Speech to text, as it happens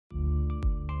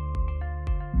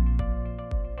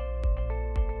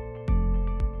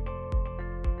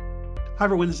Hi,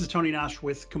 everyone. This is Tony Nash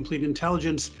with Complete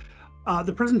Intelligence.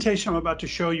 The presentation I'm about to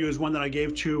show you is one that I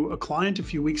gave to a client a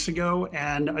few weeks ago,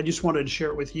 and I just wanted to share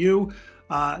it with you.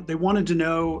 They wanted to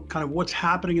know kind of what's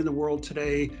happening in the world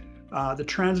today, the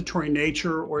transitory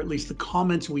nature, or at least the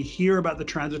comments we hear about the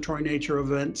transitory nature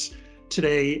of events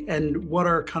today, and what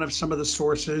are kind of some of the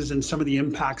sources and some of the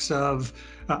impacts of,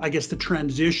 I guess, the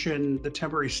transition, the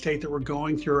temporary state that we're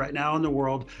going through right now in the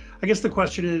world. I guess the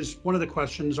question is, one of the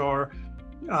questions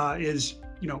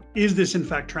is this in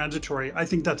fact transitory? I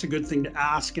think that's a good thing to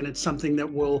ask, and it's something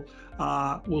that we'll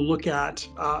look at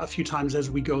a few times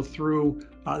as we go through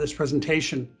this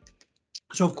presentation.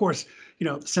 So of course,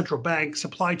 the central bank,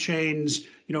 supply chains,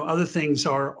 other things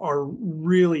are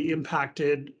really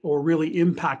impacted or really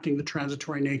impacting the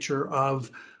transitory nature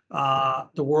of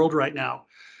the world right now.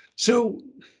 So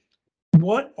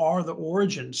what are the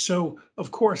origins? So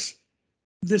of course,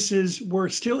 we're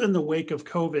still in the wake of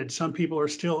COVID. Some people are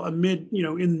still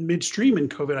in midstream in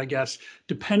COVID, I guess,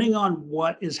 depending on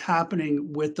what is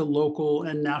happening with the local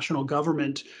and national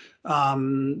government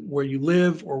where you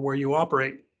live or where you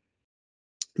operate.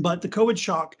 But the COVID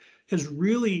shock has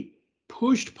really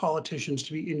pushed politicians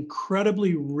to be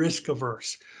incredibly risk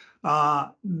averse.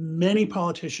 Many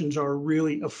politicians are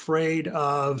really afraid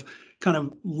of kind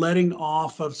of letting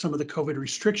off of some of the COVID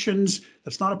restrictions.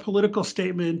 That's not a political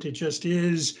statement. It just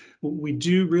is. We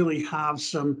do really have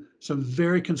some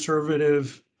very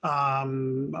conservative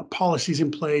policies in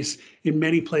place in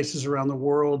many places around the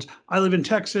world. I live in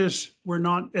Texas. We're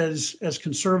not as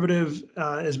conservative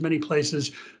as many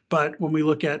places, but when we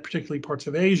look at particularly parts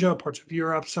of Asia, parts of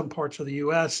Europe, some parts of the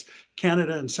US,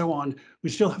 Canada, and so on,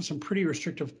 we still have some pretty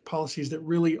restrictive policies that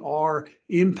really are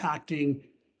impacting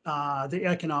the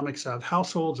economics of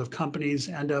households, of companies,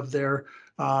 and of their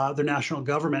national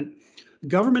government.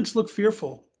 Governments look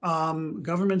fearful.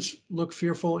 Governments look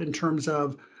fearful in terms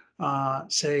of,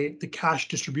 say, the cash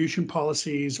distribution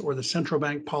policies or the central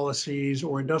bank policies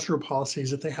or industrial policies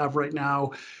that they have right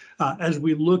now. As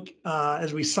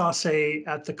we saw, say,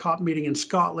 at the COP meeting in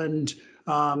Scotland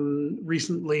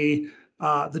recently,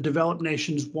 the developed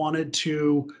nations wanted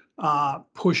to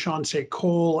push on, say,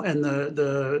 coal and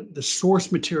the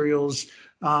source materials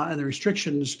and the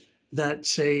restrictions that,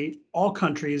 say, all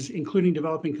countries, including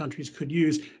developing countries, could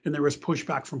use, and there was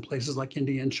pushback from places like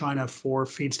India and China for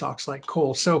feedstocks like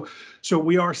coal. So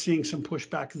we are seeing some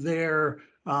pushback there,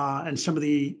 and some of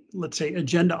the, let's say,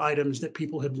 agenda items that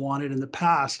people had wanted in the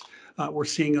past, we're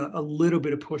seeing a little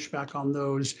bit of pushback on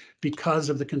those because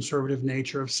of the conservative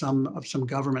nature of some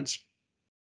governments.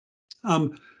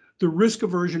 The risk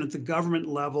aversion at the government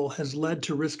level has led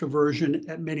to risk aversion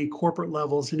at many corporate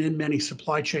levels and in many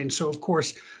supply chains. So, of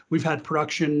course, we've had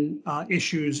production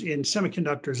issues in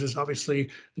semiconductors is obviously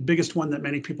the biggest one that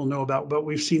many people know about, but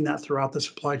we've seen that throughout the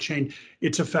supply chain.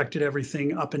 It's affected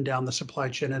everything up and down the supply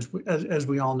chain, as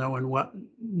we all know and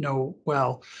know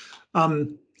well.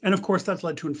 And of course, that's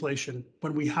led to inflation.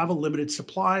 When we have a limited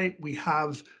supply, we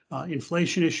have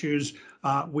inflation issues.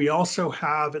 We also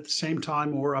have, at the same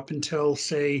time, or up until,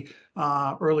 say,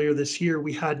 earlier this year,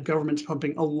 we had governments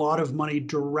pumping a lot of money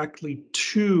directly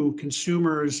to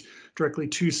consumers, directly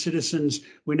to citizens.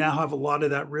 We now have a lot of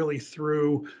that really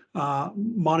through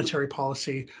monetary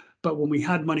policy. But when we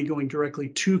had money going directly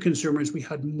to consumers, we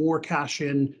had more cash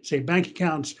in, say, bank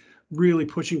accounts, really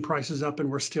pushing prices up, and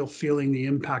we're still feeling the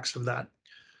impacts of that.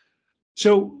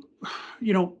 So,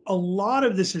 a lot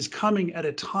of this is coming at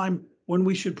a time when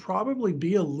we should probably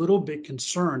be a little bit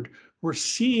concerned. We're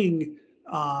seeing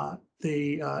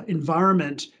the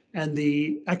environment and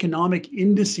the economic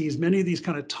indices, many of these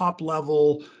kind of top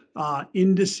level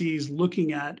indices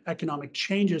looking at economic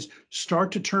changes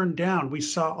start to turn down. We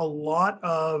saw a lot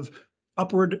of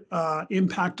upward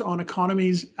impact on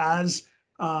economies as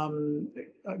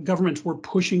governments were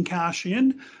pushing cash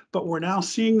in, but we're now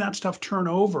seeing that stuff turn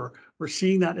over. We're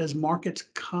seeing that as markets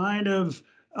kind of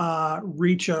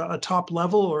reach a top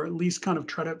level, or at least kind of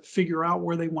try to figure out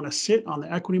where they want to sit on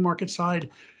the equity market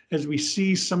side, as we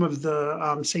see some of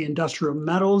the, say, industrial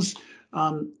metals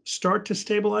start to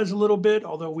stabilize a little bit,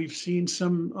 although we've seen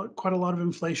quite a lot of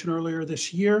inflation earlier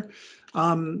this year.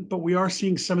 But we are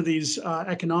seeing some of these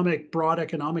broad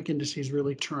economic indices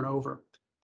really turn over.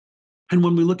 And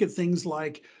when we look at things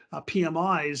like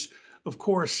PMIs, of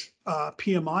course,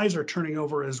 PMIs are turning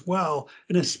over as well,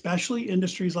 and especially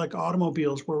industries like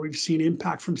automobiles, where we've seen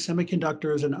impact from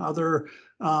semiconductors and other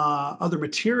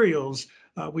materials.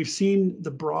 We've seen the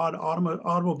broad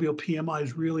automobile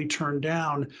PMIs really turn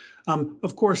down.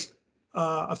 Of course,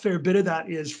 a fair bit of that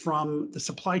is from the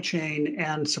supply chain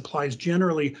and supplies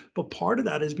generally, but part of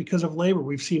that is because of labor.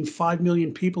 We've seen 5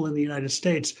 million people in the United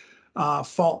States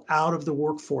fall out of the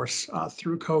workforce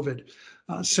through COVID.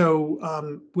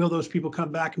 Will those people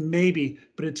come back? Maybe,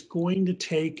 but it's going to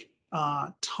take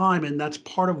time. And that's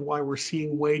part of why we're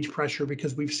seeing wage pressure,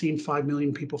 because we've seen 5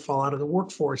 million people fall out of the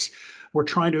workforce. We're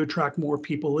trying to attract more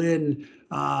people in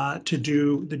to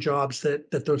do the jobs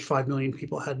that those 5 million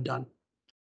people had done.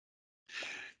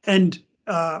 And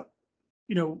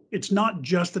it's not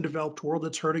just the developed world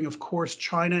that's hurting. Of course,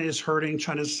 China is hurting.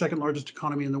 China's the second largest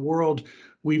economy in the world.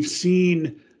 We've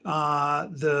seen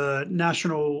the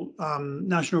National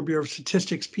Bureau of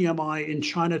Statistics (PMI) in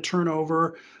China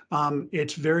turnover.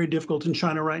 It's very difficult in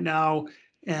China right now,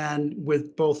 and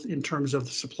with both in terms of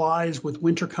the supplies, with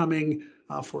winter coming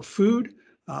for food,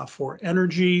 for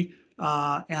energy,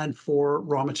 and for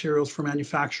raw materials for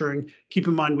manufacturing. Keep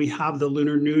in mind, we have the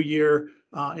Lunar New Year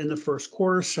in the first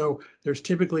quarter. So there's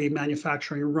typically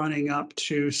manufacturing running up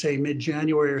to, say,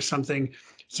 mid-January or something.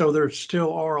 So there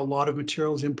still are a lot of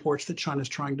materials imports that China's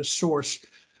trying to source.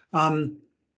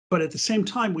 But at the same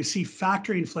time, we see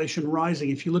factory inflation rising.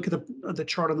 If you look at the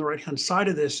chart on the right-hand side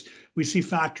of this, we see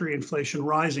factory inflation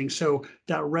rising. So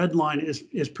that red line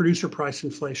is producer price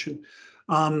inflation.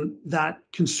 That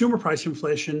consumer price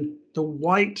inflation, the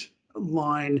white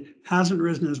line, hasn't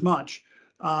risen as much.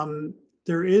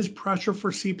 There is pressure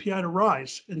for CPI to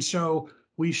rise. And so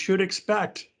we should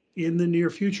expect in the near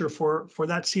future for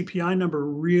that CPI number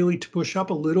really to push up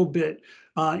a little bit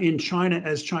in China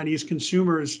as Chinese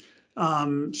consumers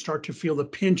start to feel the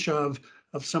pinch of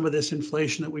some of this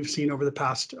inflation that we've seen over the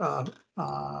past,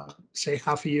 say,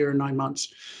 half a year, 9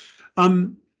 months.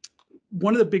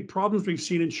 One of the big problems we've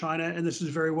seen in China, and this is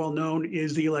very well known,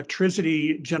 is the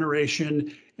electricity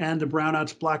generation and the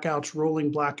brownouts, blackouts,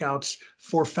 rolling blackouts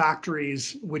for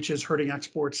factories, which is hurting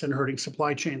exports and hurting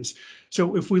supply chains.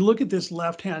 So if we look at this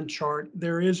left-hand chart,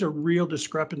 there is a real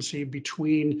discrepancy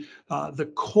between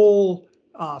the coal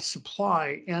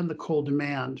supply and the coal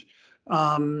demand.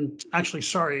 Actually,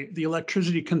 sorry, the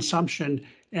electricity consumption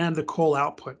and the coal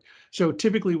output. So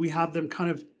typically we have them kind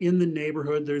of in the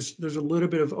neighborhood. There's a little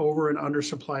bit of over and under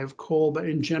supply of coal, but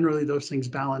in generally those things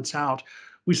balance out.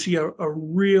 We see a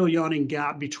real yawning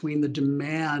gap between the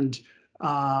demand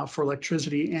for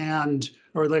electricity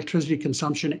or electricity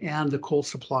consumption and the coal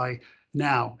supply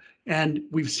now. And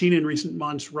we've seen in recent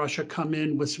months Russia come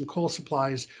in with some coal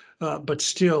supplies, but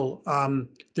still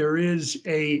there is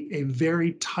a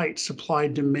very tight supply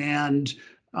demand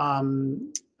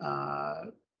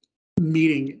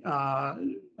meeting,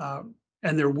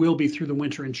 and there will be through the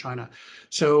winter in China.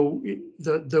 So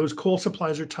those coal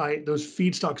supplies are tight. Those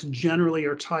feedstocks generally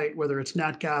are tight, whether it's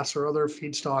nat gas or other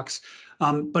feedstocks,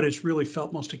 but it's really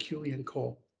felt most acutely in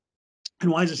coal. And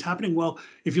why is this happening? Well,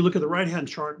 if you look at the right-hand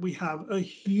chart, we have a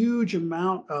huge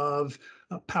amount of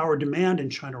power demand in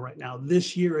China right now.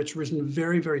 This year, it's risen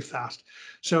very, very fast.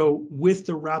 So with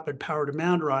the rapid power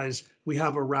demand rise, we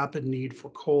have a rapid need for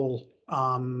coal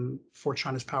for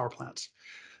China's power plants.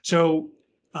 So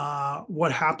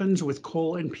what happens with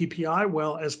coal and PPI?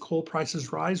 Well, as coal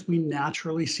prices rise, we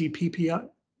naturally see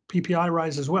PPI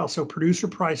rise as well. So producer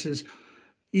prices,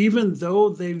 even though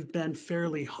they've been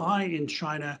fairly high in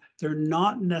China, they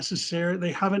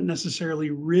haven't necessarily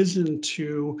risen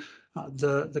to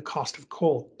the cost of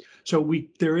coal. So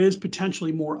there is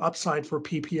potentially more upside for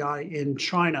PPI in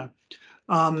China.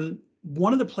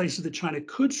 One of the places that China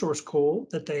could source coal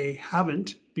that they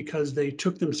haven't, because they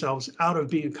took themselves out of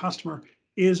being a customer,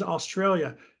 is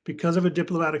Australia. Because of a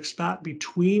diplomatic spat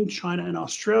between China and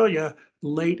Australia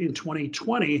late in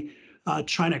 2020,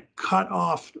 China cut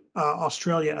off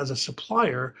Australia as a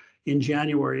supplier in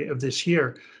January of this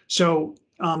year. So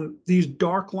these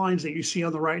dark lines that you see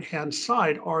on the right-hand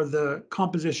side are the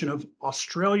composition of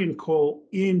Australian coal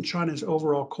in China's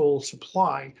overall coal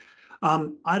supply.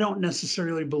 I don't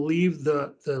necessarily believe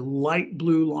the light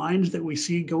blue lines that we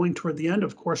see going toward the end.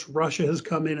 Of course, Russia has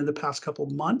come in the past couple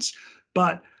of months,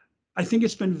 but I think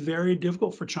it's been very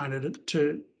difficult for China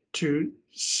to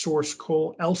source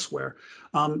coal elsewhere.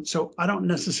 So I don't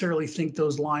necessarily think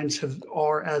those lines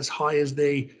are as high as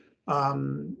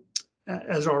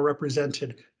as are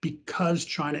represented, because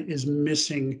China is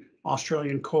missing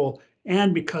Australian coal,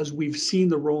 and because we've seen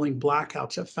the rolling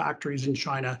blackouts at factories in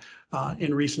China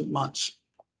in recent months.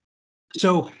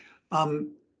 So, part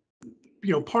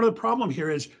of the problem here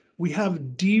is we have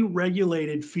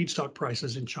deregulated feedstock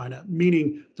prices in China,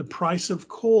 meaning the price of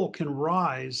coal can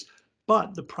rise,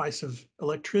 but the price of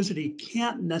electricity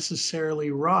can't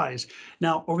necessarily rise.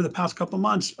 Now, over the past couple of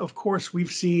months, of course,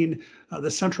 we've seen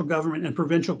the central government and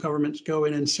provincial governments go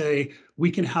in and say, we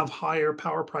can have higher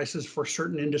power prices for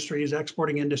certain industries,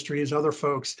 exporting industries, other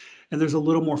folks, and there's a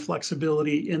little more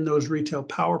flexibility in those retail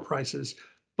power prices.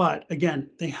 But again,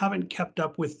 they haven't kept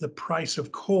up with the price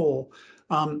of coal.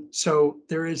 So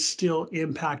there is still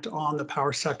impact on the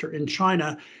power sector in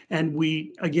China. And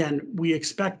we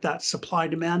expect that supply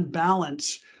demand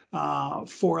balance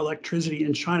for electricity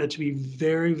in China to be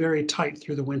very, very tight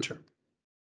through the winter.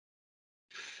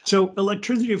 So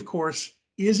electricity, of course,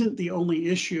 isn't the only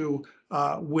issue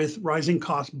with rising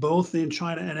costs, both in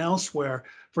China and elsewhere.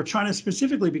 For China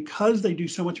specifically, because they do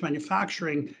so much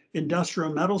manufacturing,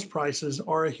 industrial metals prices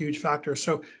are a huge factor.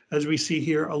 So as we see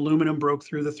here, aluminum broke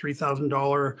through the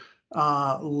 $3,000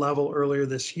 level earlier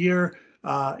this year.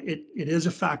 It is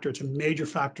a factor. It's a major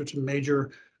factor. It's a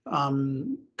major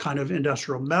kind of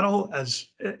industrial metal. As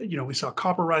we saw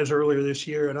copper rise earlier this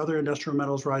year and other industrial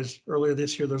metals rise earlier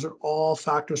this year. Those are all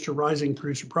factors to rising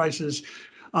producer prices.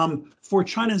 For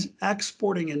China's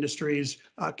exporting industries,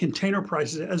 container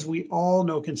prices, as we all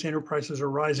know, container prices are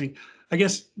rising. I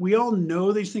guess we all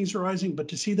know these things are rising, but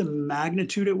to see the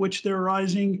magnitude at which they're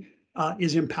rising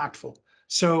is impactful.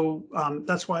 So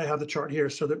that's why I have the chart here,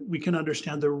 so that we can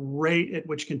understand the rate at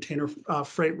which container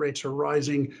freight rates are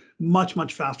rising much,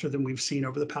 much faster than we've seen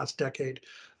over the past decade.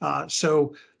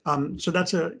 So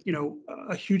that's a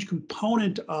huge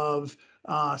component of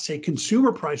say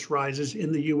consumer price rises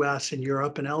in the U.S. and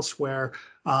Europe and elsewhere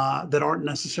that aren't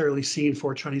necessarily seen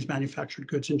for Chinese manufactured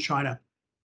goods in China.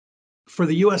 For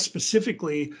the U.S.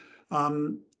 specifically,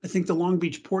 I think the Long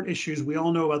Beach port issues, we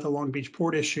all know about the Long Beach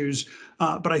port issues,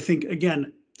 but I think,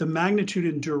 again, the magnitude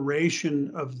and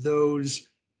duration of those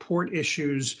port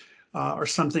issues are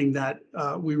something that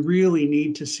we really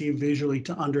need to see visually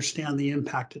to understand the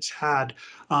impact it's had.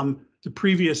 The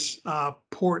previous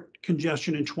port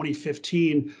congestion in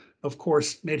 2015, of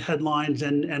course, made headlines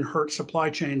and hurt supply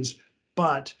chains,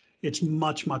 but it's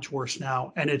much, much worse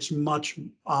now, and it's much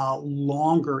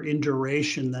longer in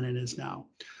duration than it is now.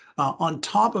 On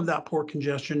top of that port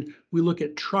congestion, we look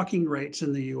at trucking rates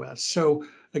in the U.S. So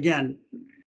again,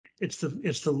 it's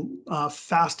the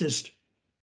fastest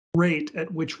rate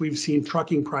at which we've seen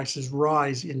trucking prices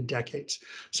rise in decades.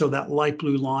 So that light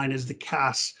blue line is the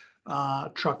Cass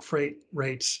truck freight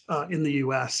rates in the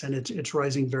U.S. and it's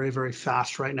rising very, very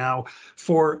fast right now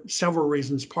for several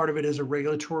reasons. Part of it is a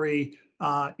regulatory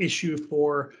issue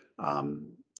for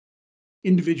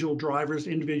individual drivers,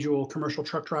 individual commercial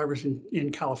truck drivers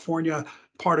in California.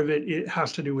 Part of it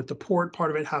has to do with the port. Part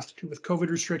of it has to do with COVID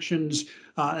restrictions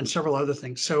and several other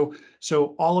things. So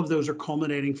all of those are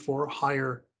culminating for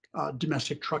higher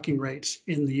domestic trucking rates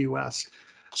in the U.S.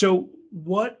 So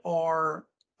what are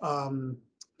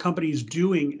companies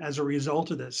doing as a result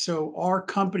of this? So are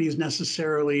companies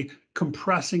necessarily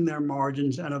compressing their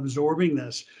margins and absorbing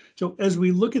this? So as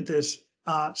we look at this,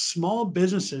 small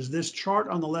businesses, this chart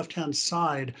on the left-hand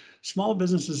side, small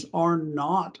businesses are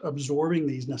not absorbing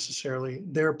these necessarily.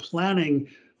 They're planning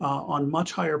on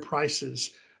much higher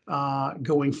prices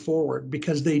going forward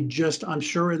because I'm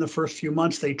sure in the first few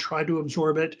months, they tried to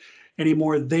absorb it.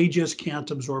 Anymore, they just can't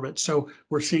absorb it. So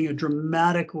we're seeing a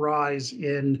dramatic rise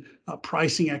in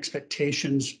pricing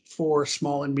expectations for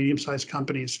small and medium-sized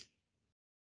companies.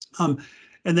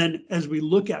 And then as we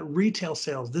look at retail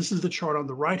sales, this is the chart on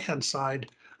the right-hand side.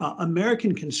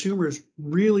 American consumers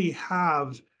really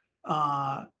have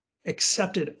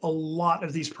accepted a lot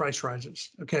of these price rises,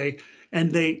 okay?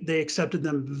 And they accepted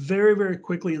them very, very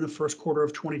quickly in the first quarter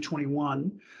of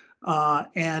 2021.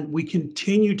 And we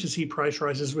continue to see price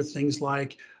rises with things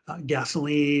like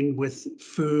gasoline, with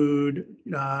food,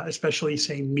 especially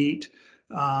say meat,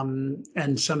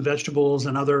 and some vegetables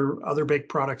and other baked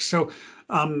products. So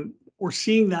we're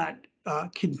seeing that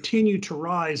continue to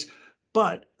rise,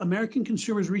 but American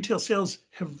consumers' retail sales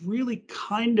have really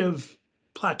kind of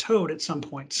plateaued at some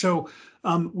point. So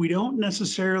we don't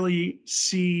necessarily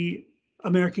see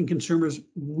American consumers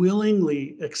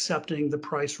willingly accepting the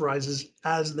price rises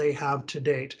as they have to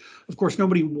date. Of course,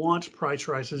 nobody wants price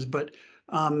rises, but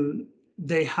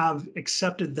they have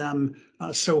accepted them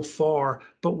so far,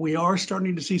 but we are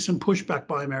starting to see some pushback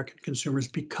by American consumers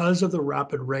because of the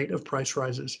rapid rate of price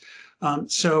rises.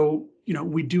 So,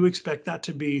 we do expect that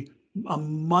to be a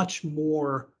much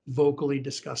more vocally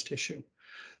discussed issue.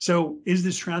 So is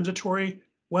this transitory?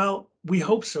 Well, we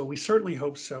hope so. We certainly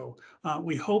hope so.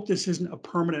 We hope this isn't a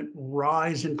permanent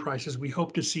rise in prices. We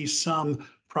hope to see some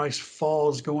price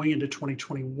falls going into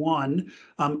 2021.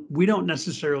 We don't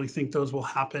necessarily think those will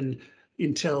happen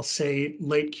until, say,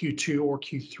 late Q2 or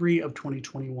Q3 of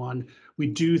 2021. We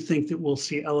do think that we'll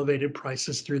see elevated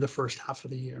prices through the first half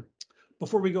of the year.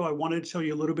 Before we go, I wanted to tell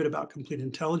you a little bit about Complete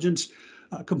Intelligence.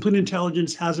 Complete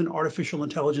Intelligence has an artificial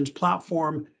intelligence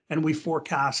platform, and we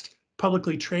forecast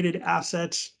publicly traded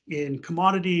assets in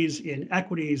commodities, in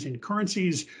equities, in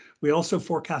currencies. We also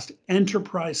forecast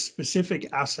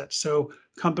enterprise-specific assets, so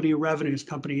company revenues,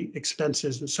 company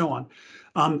expenses, and so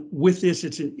on. With this,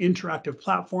 it's an interactive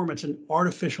platform. It's an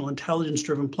artificial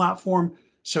intelligence-driven platform.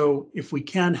 So if we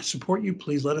can support you,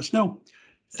 please let us know.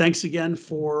 Thanks again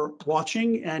for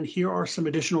watching, and here are some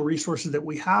additional resources that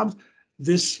we have.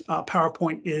 This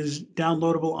PowerPoint is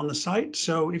downloadable on the site,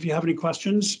 so if you have any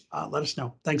questions, let us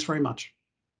know. Thanks very much.